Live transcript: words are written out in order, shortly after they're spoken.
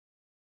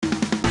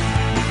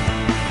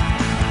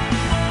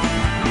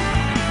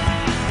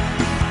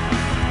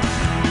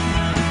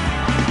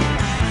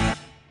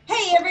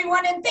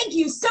and thank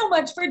you so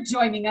much for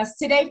joining us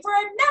today for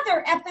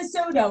another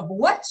episode of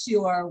What's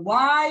Your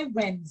Why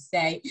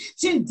Wednesday.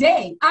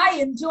 Today, I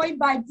am joined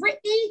by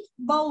Brittany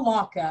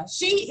Malaka.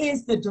 She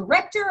is the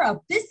Director of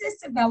Business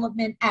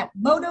Development at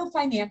Modo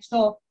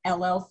Financial,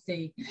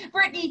 LLC.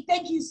 Brittany,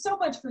 thank you so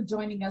much for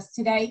joining us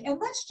today, and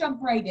let's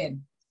jump right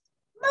in.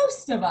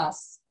 Most of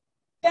us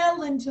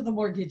fell into the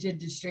mortgage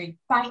industry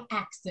by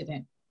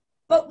accident,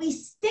 but we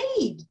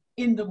stayed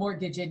in the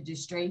mortgage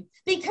industry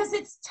because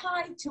it's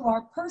tied to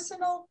our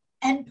personal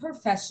and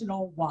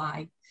professional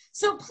why.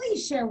 So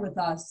please share with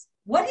us,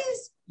 what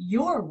is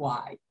your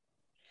why?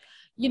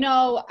 You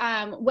know,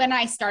 when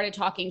I started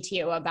talking to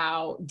you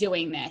about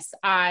doing this,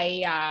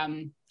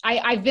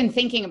 I've been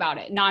thinking about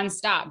it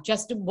nonstop.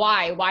 Just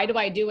why? Why do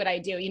I do what I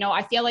do? You know,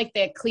 I feel like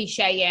the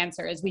cliche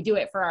answer is we do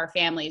it for our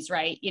families,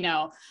 right? You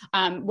know,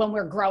 when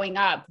we're growing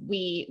up,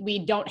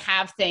 we don't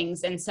have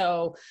things. And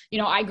so, you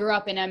know, I grew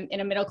up in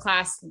a middle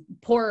class,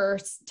 poorer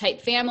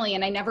type family,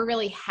 and I never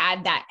really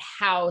had that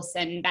house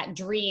and that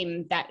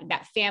dream,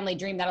 that family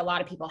dream that a lot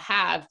of people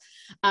have.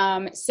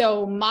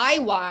 So my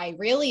why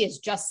really is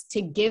just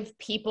to give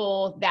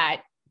people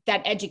that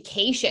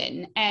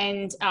education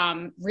and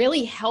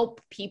really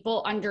help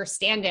people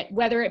understand it,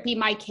 whether it be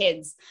my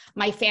kids,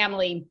 my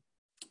family,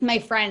 my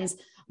friends.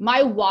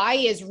 My why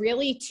is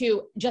really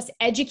to just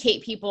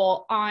educate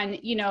people on,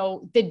 you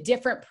know, the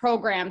different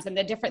programs and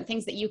the different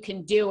things that you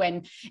can do.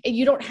 And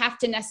you don't have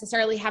to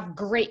necessarily have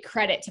great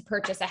credit to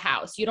purchase a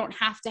house. You don't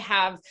have to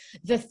have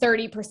the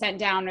 30%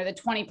 down or the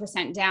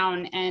 20%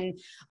 down. And,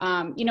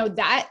 you know,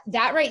 that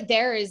right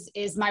there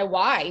is my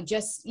why.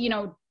 Just, you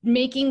know,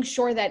 making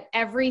sure that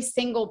every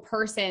single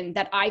person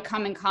that I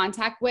come in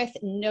contact with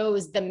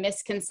knows the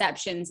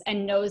misconceptions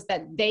and knows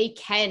that they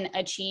can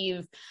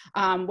achieve,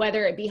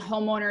 whether it be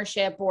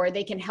homeownership or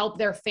they can help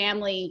their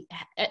family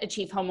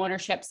achieve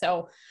homeownership.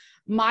 So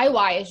my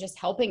why is just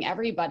helping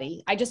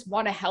everybody. I just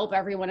want to help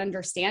everyone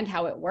understand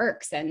how it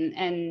works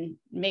and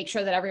make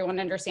sure that everyone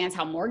understands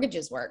how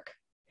mortgages work.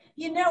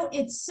 You know,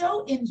 it's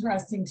so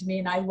interesting to me,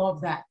 and I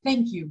love that.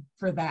 Thank you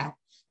for that.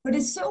 But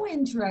it's so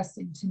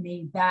interesting to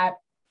me that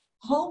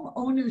home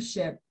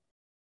ownership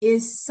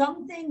is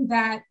something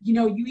that, you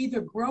know, you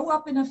either grow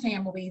up in a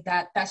family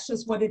that's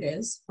just what it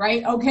is,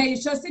 right? Okay,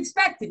 it's just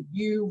expected.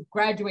 You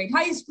graduate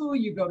high school,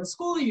 you go to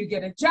school, you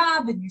get a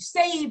job, and you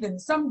save,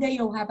 and someday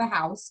you'll have a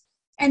house.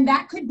 And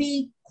that could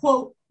be,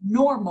 quote,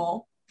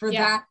 normal for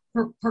that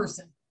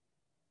person.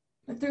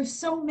 But there's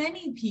so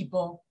many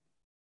people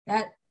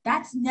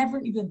that's never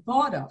even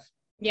thought of.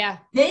 Yeah.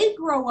 They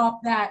grow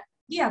up that,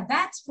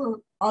 that's for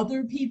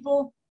other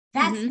people.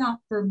 That's not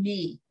for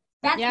me.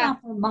 That's not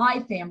for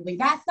my family.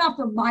 That's not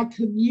for my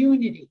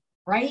community,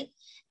 right?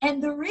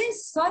 And there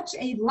is such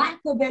a lack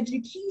of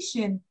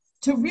education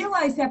to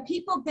realize that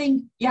people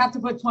think you have to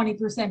put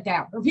 20%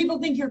 down, or people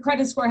think your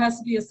credit score has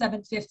to be a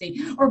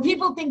 750, or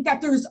people think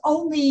that there's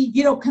only,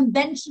 you know,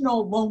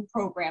 conventional loan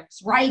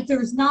programs, right?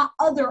 There's not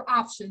other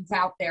options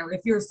out there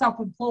if you're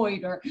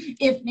self-employed or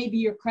if maybe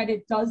your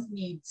credit does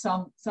need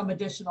some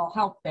additional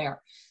help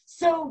there.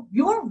 So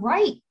you're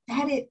right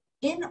that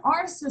in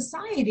our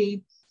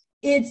society,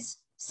 it's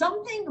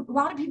something a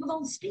lot of people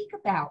don't speak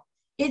about.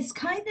 It's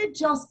kind of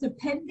just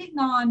depending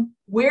on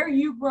where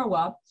you grow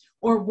up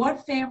or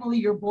what family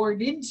you're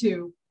born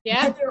into,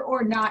 whether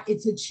or not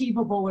it's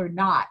achievable or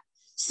not.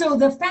 So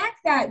the fact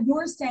that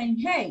you're saying,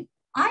 hey,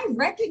 I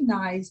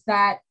recognize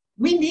that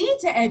we need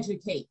to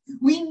educate,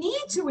 we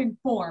need to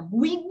inform,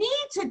 we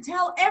need to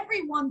tell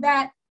everyone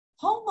that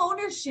home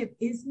ownership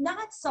is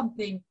not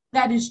something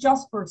that is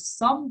just for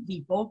some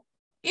people,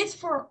 it's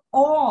for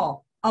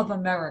all of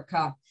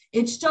America.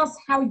 It's just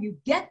how you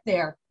get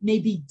there may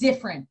be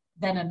different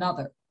than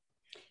another.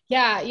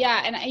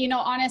 Yeah. And, you know,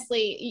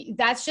 honestly,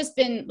 that's just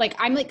been like,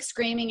 I'm like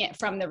screaming it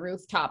from the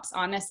rooftops,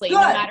 honestly, Good.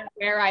 No matter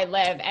where I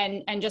live,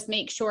 and just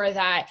make sure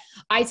that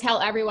I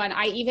tell everyone.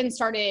 I even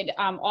started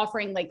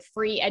offering like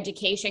free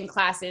education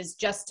classes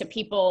just to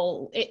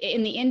people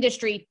in the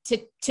industry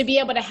to be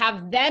able to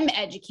have them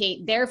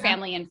educate their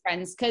family and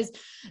friends. Cause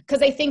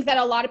I think that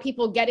a lot of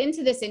people get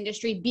into this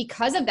industry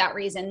because of that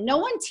reason. No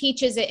one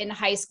teaches it in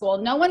high school.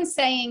 No one's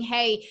saying,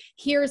 hey,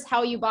 here's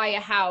how you buy a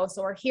house,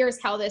 or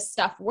here's how this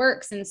stuff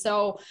works. And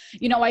so,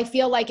 you know, I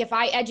feel like if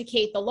I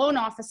educate the loan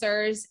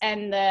officers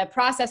and the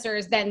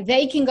processors, then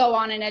they can go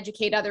on and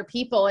educate other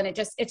people. And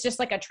it's just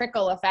like a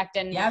trickle effect.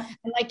 And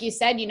like you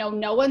said, you know,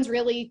 no one's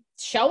really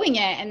showing it.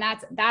 And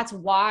that's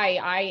why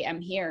I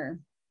am here.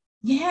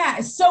 Yeah,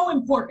 it's so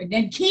important.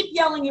 And keep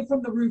yelling it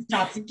from the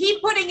rooftops and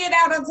keep putting it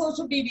out on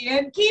social media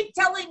and keep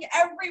telling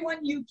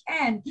everyone you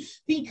can,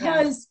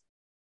 because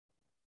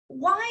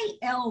why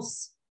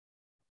else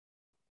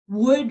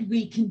would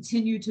we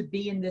continue to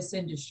be in this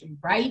industry,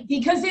 right?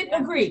 Because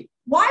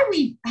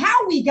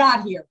how we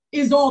got here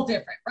is all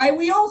different, right?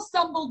 We all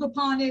stumbled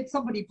upon it.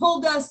 Somebody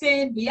pulled us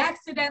in. We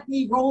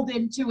accidentally rolled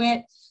into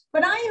it.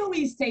 But I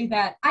always say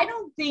that I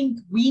don't think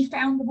we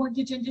found the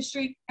mortgage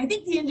industry. I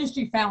think the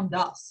industry found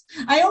us.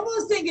 I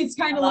almost think it's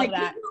kind of like we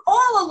were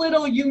all a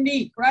little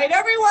unique, right?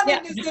 Everyone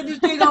in this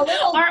industry is a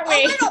little, aren't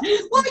we?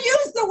 We'll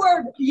use the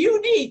word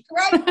unique,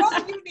 right? We're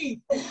all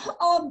unique.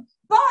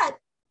 But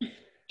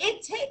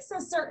it takes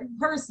a certain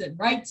person,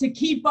 right, to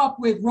keep up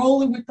with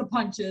rolling with the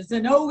punches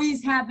and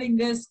always having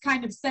this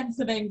kind of sense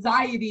of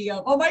anxiety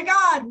of, oh my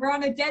God, we're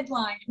on a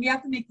deadline. We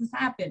have to make this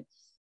happen.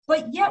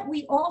 But yet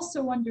we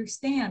also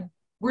understand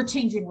we're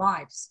changing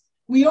lives.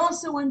 We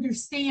also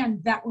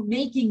understand that we're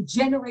making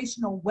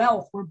generational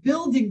wealth. We're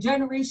building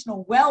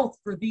generational wealth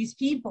for these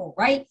people,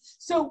 right?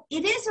 So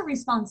it is a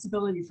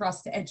responsibility for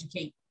us to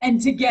educate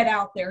and to get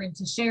out there and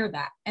to share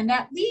that. And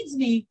that leads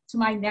me to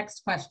my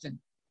next question.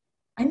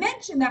 I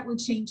mentioned that we're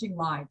changing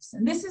lives,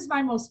 and this is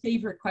my most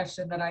favorite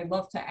question that I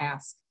love to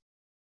ask.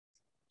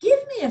 Give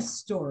me a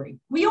story.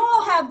 We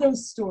all have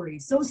those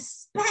stories, those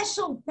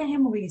special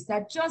families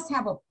that just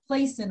have a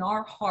place in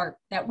our heart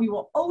that we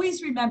will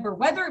always remember,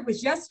 whether it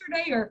was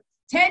yesterday or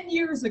 10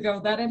 years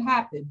ago that it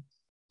happened.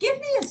 Give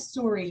me a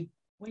story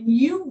when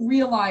you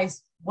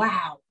realize,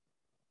 wow,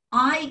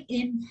 I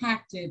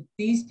impacted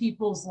these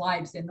people's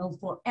lives and they'll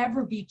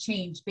forever be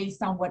changed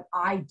based on what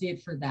I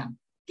did for them.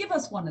 Give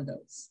us one of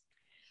those.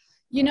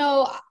 You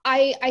know,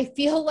 I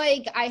feel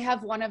like I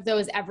have one of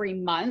those every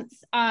month.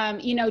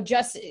 You know,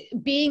 just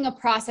being a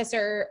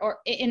processor or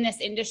in this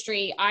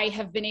industry, I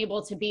have been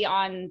able to be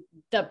on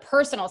the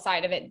personal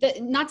side of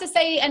it. Not to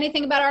say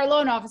anything about our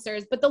loan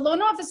officers, but the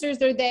loan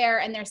officers are there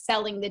and they're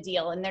selling the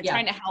deal and they're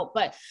trying to help.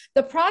 But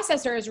the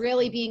processors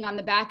really being on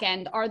the back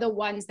end are the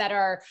ones that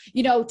are,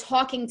 you know,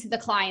 talking to the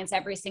clients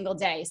every single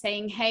day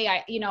saying, hey,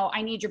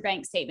 I need your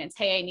bank statements.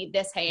 Hey, I need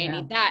this. Hey, I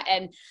need that.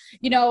 And,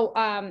 you know,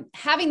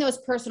 having those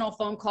personal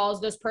phone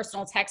calls, those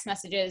personal text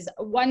messages.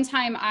 One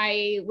time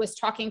I was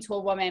talking to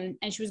a woman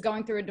and she was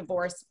going through a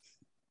divorce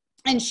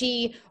and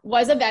she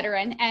was a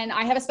veteran, and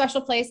I have a special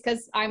place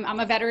because I'm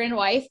a veteran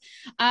wife.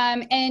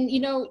 And,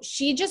 you know,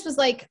 she just was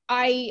like,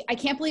 I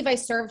can't believe I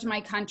served my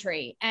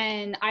country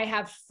and I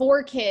have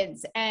 4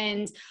 kids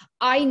and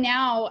I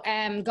now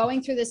am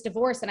going through this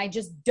divorce and I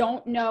just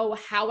don't know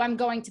how I'm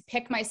going to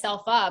pick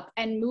myself up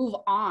and move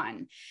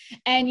on.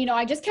 And, you know,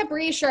 I just kept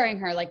reassuring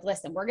her, like,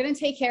 listen, we're going to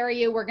take care of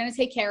you. We're going to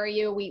take care of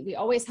you. We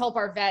always help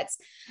our vets.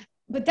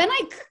 But then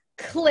I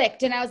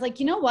clicked and I was like,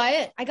 you know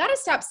what? I got to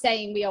stop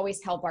saying we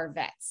always help our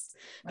vets.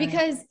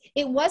 Because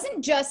it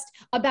wasn't just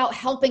about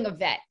helping a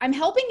vet. I'm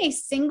helping a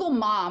single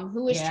mom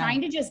who is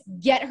trying to just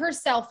get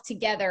herself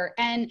together.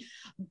 And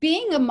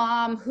being a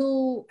mom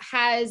who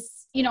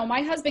has, you know,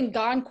 my husband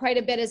gone quite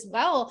a bit as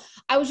well.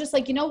 I was just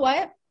like, you know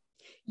what?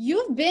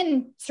 You've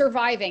been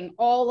surviving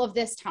all of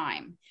this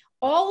time,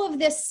 all of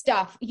this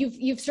stuff.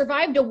 You've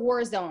survived a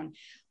war zone.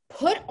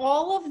 Put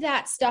all of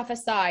that stuff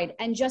aside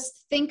and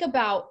just think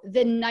about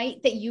the night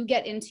that you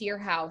get into your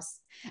house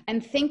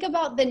and think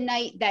about the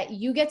night that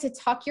you get to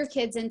tuck your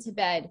kids into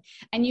bed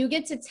and you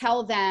get to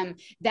tell them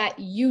that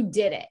you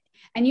did it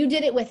and you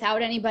did it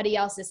without anybody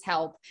else's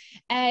help.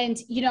 And,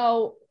 you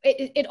know,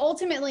 it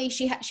ultimately,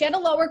 she had a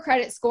lower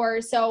credit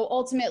score. So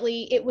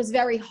ultimately it was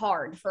very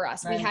hard for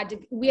us. We had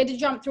to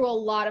jump through a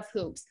lot of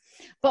hoops,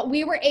 but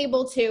we were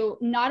able to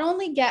not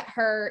only get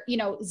her, you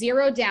know,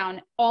 zero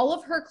down, all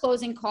of her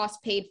closing costs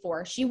paid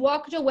for. She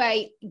walked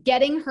away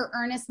getting her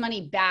earnest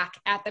money back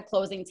at the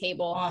closing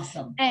table.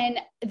 Awesome.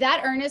 And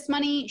that earnest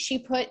money she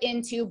put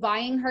into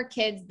buying her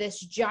kids this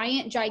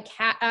giant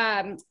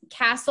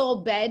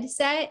castle bed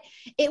set.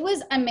 It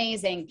was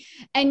amazing.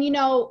 And, you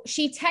know,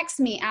 she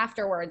texted me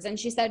afterwards and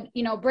she said,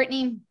 you know,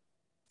 Brittany,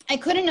 I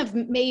couldn't have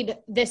made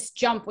this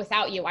jump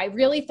without you. I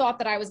really thought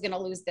that I was going to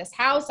lose this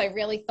house. I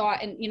really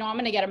thought, and, you know, I'm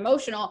going to get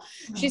emotional.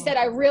 She said,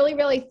 I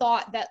really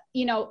thought that,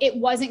 you know, it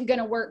wasn't going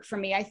to work for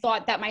me. I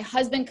thought that my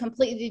husband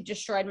completely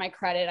destroyed my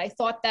credit. I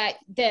thought that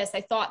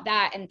I thought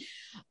that. And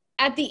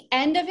at the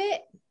end of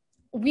it,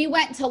 we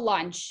went to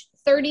lunch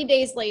 30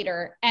 days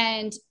later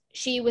and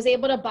she was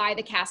able to buy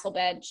the castle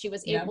bed. She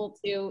was able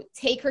to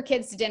take her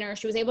kids to dinner.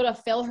 She was able to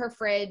fill her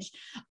fridge.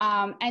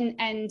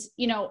 And,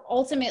 you know,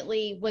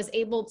 ultimately was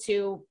able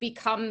to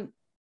become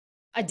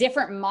a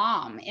different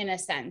mom in a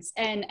sense.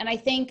 And I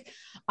think,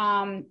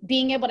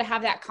 being able to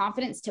have that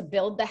confidence to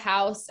build the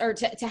house or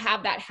to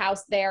have that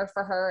house there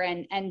for her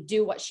and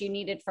do what she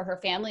needed for her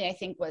family, I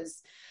think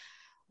was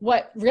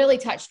what really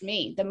touched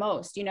me the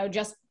most. You know,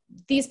 just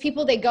these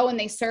people, they go and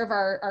they serve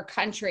our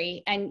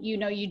country and, you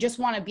know, you just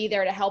want to be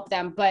there to help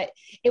them. But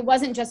it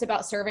wasn't just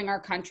about serving our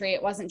country.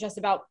 It wasn't just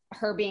about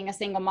her being a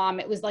single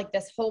mom. It was like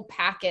this whole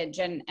package.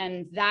 And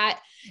that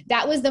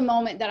was the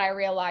moment that I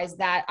realized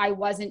that I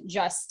wasn't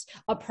just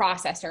a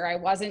processor. I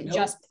wasn't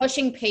just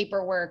pushing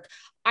paperwork.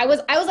 I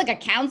was like a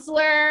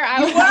counselor. I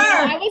was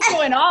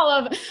doing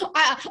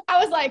I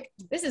was like,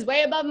 this is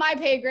way above my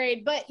pay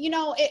grade, but you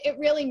know, it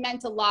really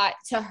meant a lot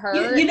to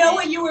her. You know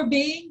what you were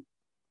being?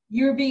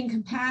 You were being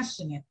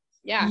compassionate.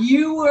 Yeah.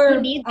 You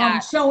were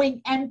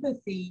showing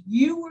empathy.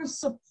 You were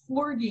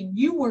supporting.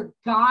 You were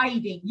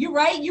guiding. You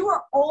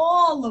were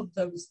all of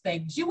those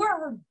things. You were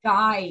her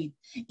guide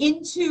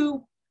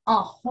into a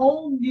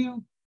whole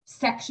new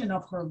section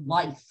of her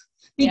life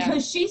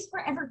because she's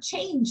forever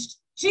changed.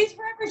 She's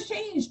forever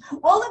changed.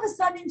 All of a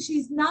sudden,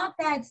 she's not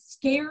that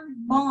scared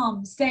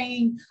mom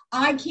saying,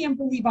 I can't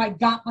believe I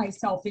got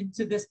myself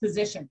into this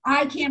position.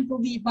 I can't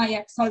believe my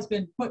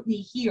ex-husband put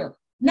me here.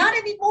 Not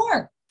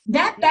anymore.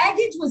 That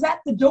baggage was at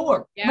the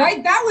door,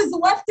 right? That was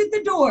left at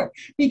the door,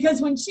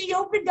 because when she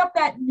opened up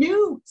that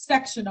new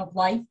section of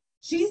life,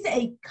 she's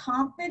a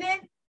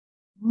confident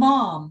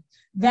mom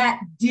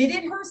that did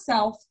it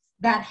herself,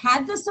 that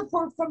had the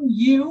support from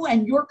you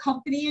and your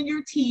company and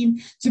your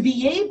team to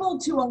be able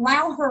to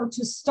allow her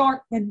to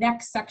start the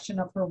next section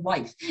of her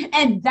life.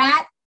 And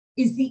that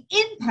is the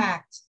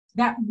impact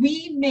that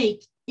we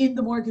make in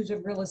the mortgage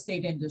and real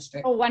estate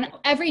industry.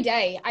 Every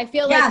day. I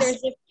feel like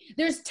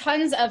there's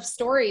tons of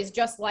stories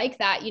just like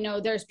that. You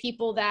know, there's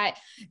people that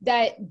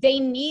they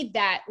need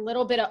that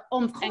little bit of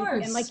oomph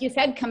and like you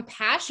said,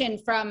 compassion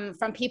from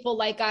people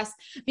like us,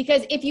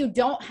 because if you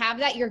don't have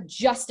that, you're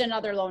just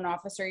another loan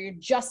officer, you're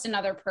just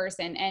another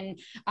person, and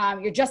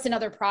you're just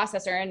another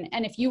processor.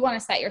 And if you want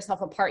to set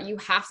yourself apart, you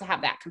have to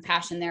have that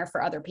compassion there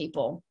for other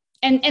people.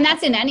 And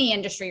that's in any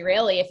industry,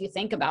 really, if you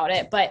think about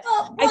it. But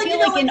I feel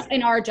like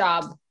in our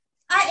job,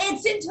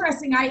 it's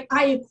interesting. I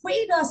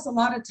equate us a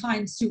lot of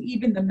times to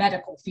even the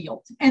medical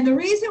field. And the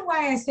reason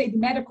why I say the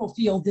medical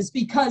field is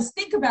because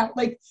think about,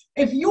 like,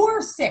 if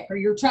you're sick or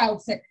your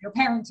child's sick, your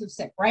parents are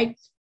sick, right?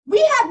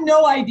 We have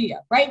no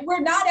idea, right?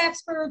 We're not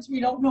experts. We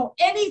don't know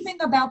anything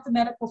about the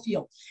medical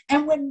field.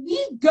 And when we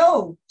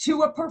go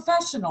to a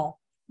professional,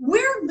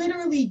 we're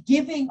literally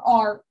giving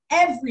our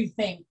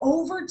everything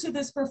over to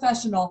this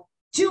professional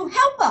to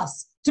help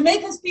us, to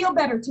make us feel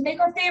better, to make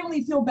our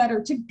family feel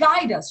better, to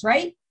guide us,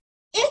 right?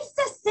 It's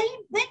the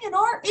same thing in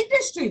our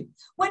industry.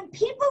 When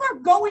people are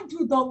going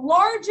through the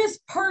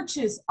largest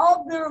purchase of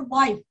their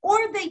life, or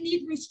they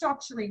need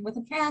restructuring with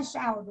a cash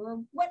out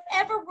or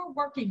whatever we're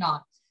working on,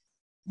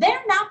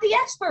 they're not the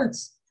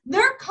experts.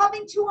 They're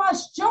coming to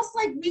us just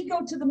like we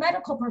go to the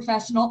medical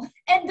professional,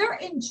 and they're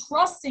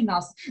entrusting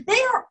us.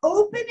 They are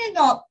opening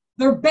up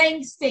their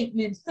bank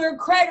statements, their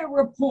credit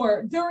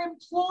report, their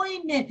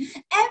employment,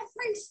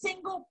 every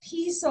single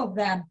piece of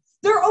them.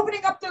 They're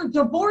opening up their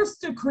divorce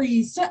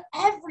decrees to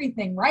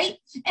everything, right?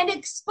 And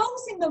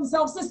exposing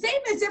themselves, the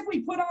same as if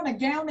we put on a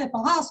gown at the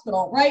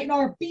hospital, right? And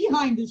our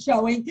behind is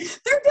showing. They're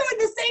doing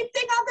the same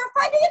thing on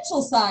their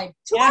financial side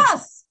to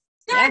us.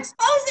 They're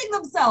exposing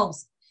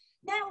themselves.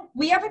 Now,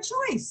 we have a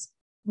choice.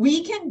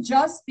 We can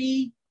just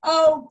be,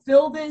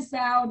 fill this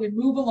out and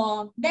move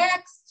along.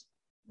 Next.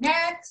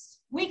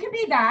 We can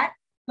be that.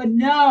 But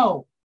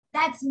no,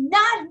 that's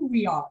not who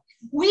we are.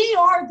 We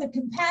are the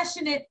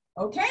compassionate,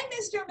 okay,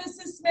 Mr. and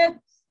Mrs. Smith,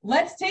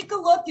 let's take a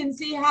look and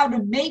see how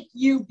to make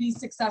you be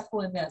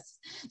successful in this.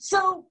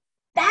 So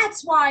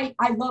that's why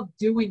I love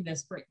doing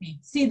this, Brittany.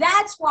 See,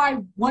 that's why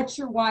What's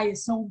Your Why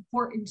is so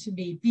important to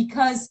me,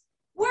 because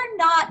we're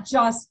not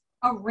just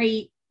a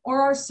rate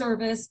or our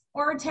service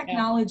or a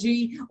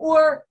technology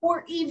or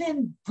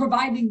even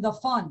providing the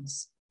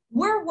funds.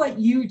 We're what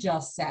you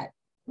just said.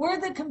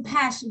 We're the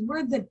compassion,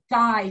 we're the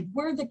guide,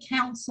 we're the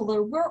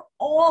counselor, we're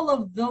all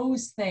of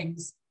those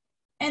things.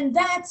 And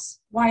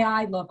that's why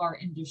I love our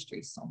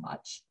industry so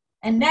much.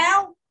 And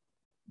now,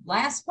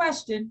 last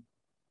question.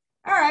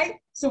 All right,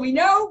 so we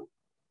know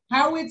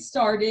how it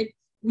started.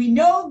 We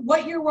know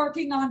what you're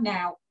working on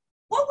now.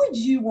 What would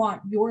you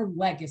want your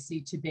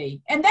legacy to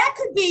be? And that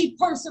could be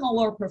personal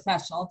or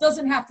professional. It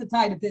doesn't have to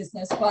tie to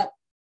business, but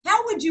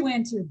how would you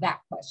answer that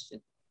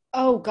question?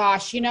 Oh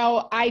gosh,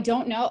 I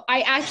don't know.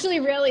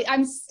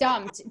 I'm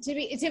stumped. To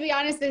be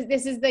honest,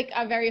 this is like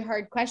a very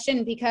hard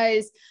question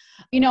because,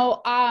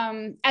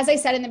 as I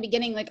said in the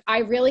beginning, like I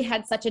really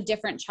had such a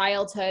different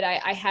childhood.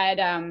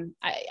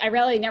 I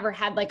really never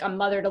had like a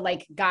mother to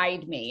like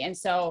guide me. And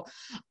so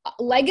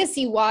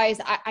legacy wise,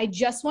 I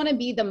just want to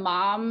be the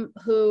mom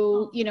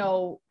who,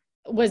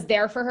 was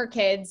there for her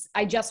kids.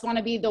 I just want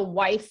to be the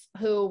wife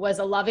who was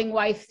a loving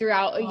wife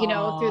throughout,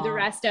 through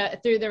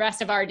the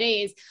rest of our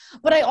days.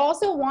 But I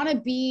also want to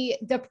be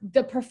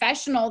the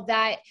professional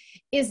that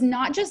is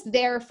not just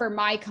there for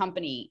my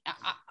company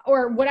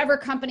or whatever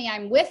company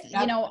I'm with.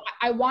 Yep.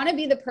 I want to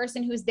be the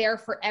person who's there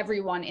for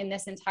everyone in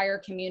this entire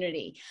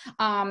community.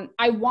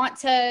 I want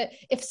to,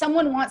 if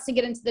someone wants to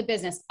get into the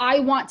business, I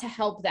want to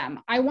help them.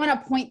 I want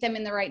to point them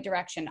in the right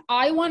direction.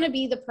 I want to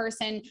be the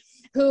person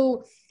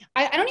who,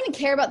 I don't even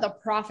care about the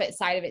profit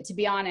side of it, to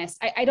be honest.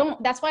 I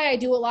don't, that's why I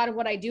do a lot of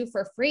what I do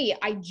for free.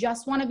 I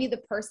just want to be the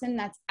person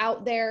that's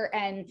out there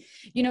and,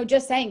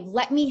 just saying,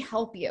 let me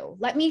help you.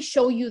 Let me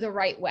show you the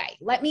right way.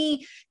 Let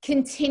me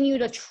continue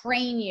to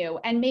train you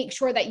and make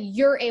sure that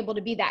you're able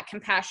to be that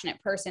compassionate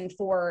person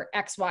for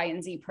X, Y,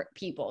 and Z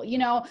people,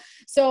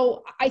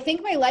 So I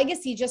think my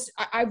legacy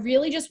I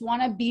really just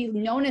want to be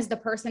known as the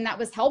person that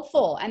was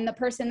helpful and the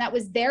person that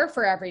was there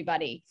for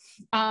everybody.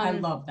 I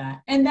love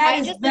that. And that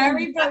is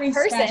very, very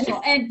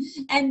special.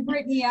 And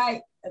Brittany,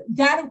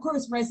 that of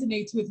course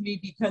resonates with me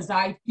because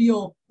I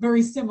feel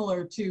very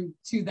similar to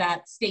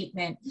that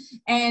statement.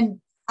 And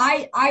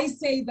I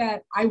say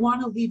that I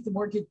want to leave the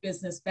mortgage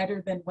business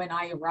better than when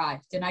I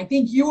arrived. And I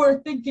think you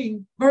are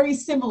thinking very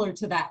similar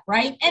to that,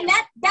 right? And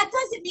that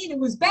doesn't mean it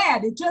was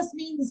bad. It just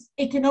means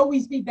it can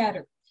always be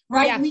better,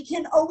 right? Yeah. We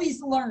can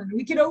always learn,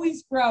 we can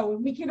always grow,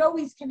 and we can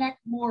always connect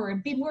more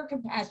and be more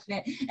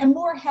compassionate and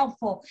more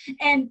helpful.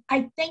 And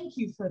I thank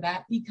you for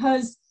that,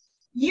 because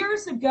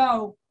years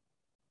ago,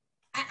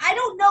 I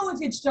don't know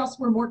if it's just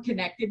we're more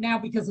connected now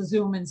because of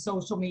Zoom and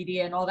social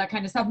media and all that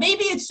kind of stuff.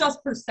 Maybe it's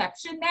just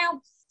perception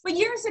now. But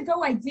years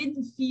ago, I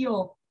didn't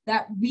feel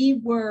that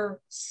we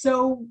were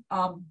so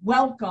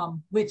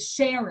welcome with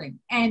sharing,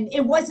 and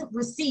it wasn't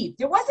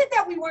received. It wasn't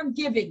that we weren't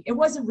giving, it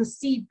wasn't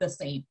received the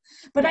same.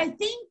 But I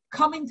think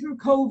coming through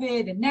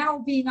COVID and now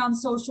being on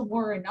social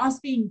more and us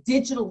being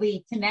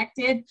digitally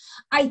connected,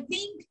 I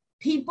think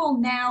people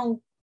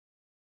now,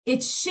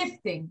 it's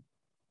shifting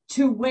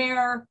to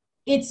where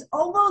it's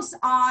almost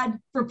odd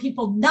for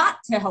people not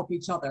to help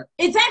each other.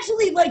 It's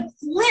actually like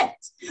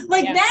flipped.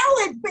 Like now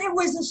it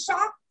was a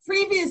shock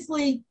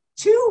previously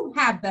to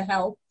have the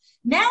help.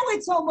 Now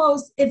it's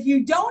almost, if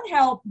you don't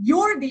help,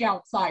 you're the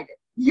outsider.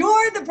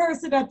 You're the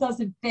person that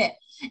doesn't fit.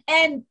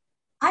 And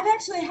I'm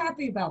actually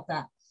happy about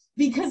that,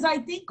 because I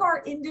think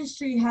our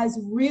industry has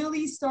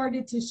really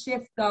started to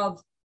shift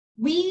of,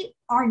 we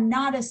are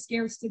not a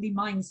scarcity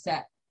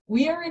mindset.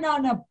 We are in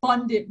an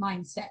abundant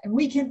mindset, and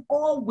we can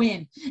all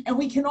win, and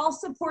we can all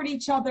support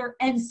each other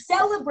and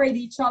celebrate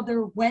each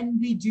other when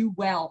we do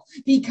well,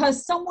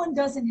 because someone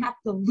doesn't have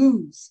to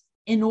lose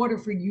in order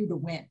for you to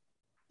win.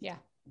 Yeah.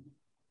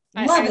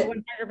 I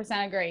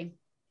 100% agree.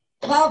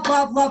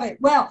 Love it.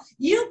 Well,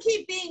 you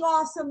keep being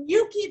awesome.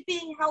 You keep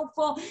being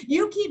helpful.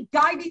 You keep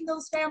guiding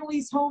those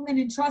families home and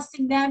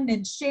entrusting them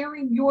and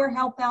sharing your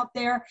help out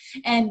there.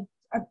 And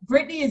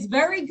Brittany is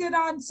very good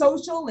on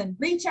social, and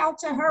reach out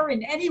to her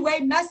in any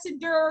way,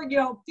 Messenger,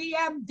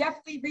 DM,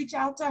 definitely reach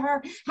out to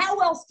her. How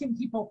else can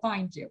people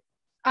find you?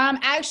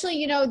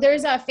 Actually,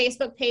 there's a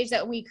Facebook page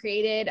that we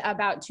created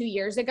about 2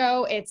 years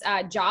ago. It's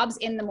Jobs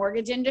in the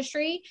Mortgage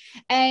Industry.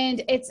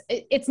 And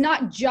it's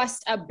not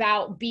just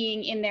about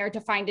being in there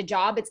to find a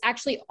job. It's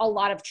actually a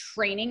lot of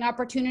training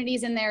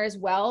opportunities in there as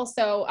well.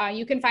 So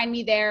you can find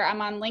me there.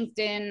 I'm on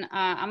LinkedIn.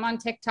 I'm on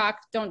TikTok.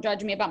 Don't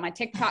judge me about my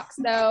TikToks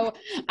though.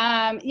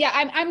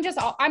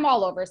 I'm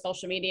all over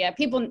social media.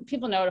 People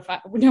know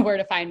where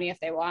to find me if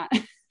they want.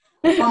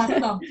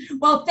 Awesome.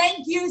 Well,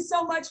 thank you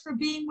so much for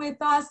being with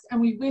us,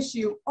 and we wish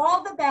you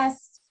all the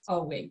best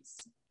always.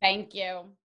 Thank you.